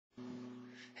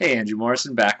Hey, Andrew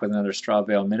Morrison back with another Straw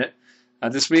Bale Minute.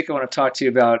 This week I want to talk to you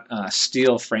about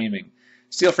steel framing.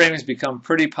 Steel framing has become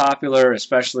pretty popular,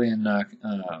 especially in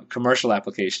commercial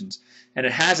applications, and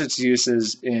it has its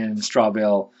uses in straw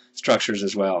bale structures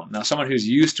as well. Now, someone who's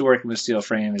used to working with steel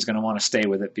frame is going to want to stay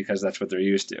with it because that's what they're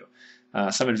used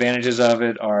to. Some advantages of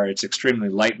it are it's extremely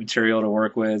light material to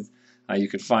work with. You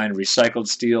can find recycled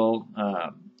steel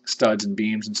studs and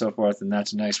beams and so forth, and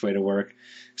that's a nice way to work.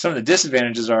 Some of the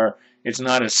disadvantages are it's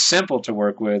not as simple to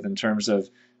work with in terms of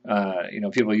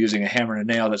people using a hammer and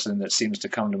a nail. That's something that seems to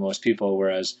come to most people,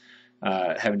 whereas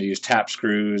having to use tap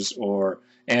screws or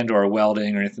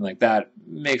welding or anything like that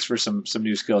makes for some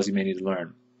new skills you may need to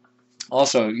learn.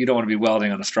 Also, you don't want to be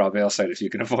welding on a straw bale site if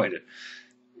you can avoid it.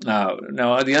 Now,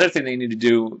 the other thing that you need to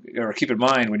do or keep in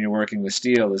mind when you're working with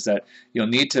steel is that you'll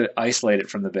need to isolate it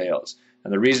from the bales.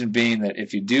 And the reason being that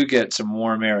if you do get some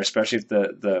warm air, especially if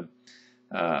the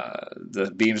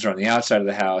beams are on the outside of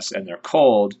the house and they're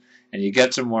cold, and you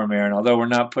get some warm air, and although we're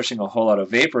not pushing a whole lot of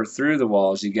vapor through the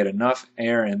walls, you get enough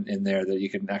air in there that you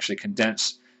can actually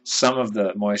condense some of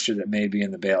the moisture that may be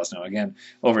in the bales. Now, again,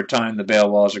 over time, the bale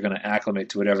walls are going to acclimate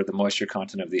to whatever the moisture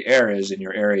content of the air is in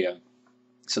your area.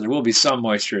 So there will be some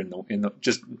moisture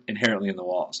just inherently in the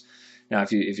walls. Now,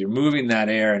 if you're moving that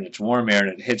air and it's warm air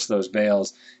and it hits those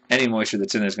bales, any moisture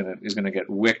that's in there is going to get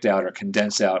wicked out or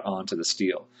condense out onto the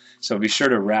steel. So be sure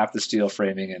to wrap the steel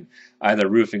framing in either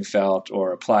roofing felt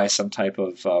or apply some type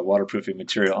of waterproofing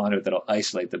material onto it that'll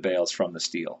isolate the bales from the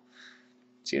steel.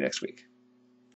 See you next week.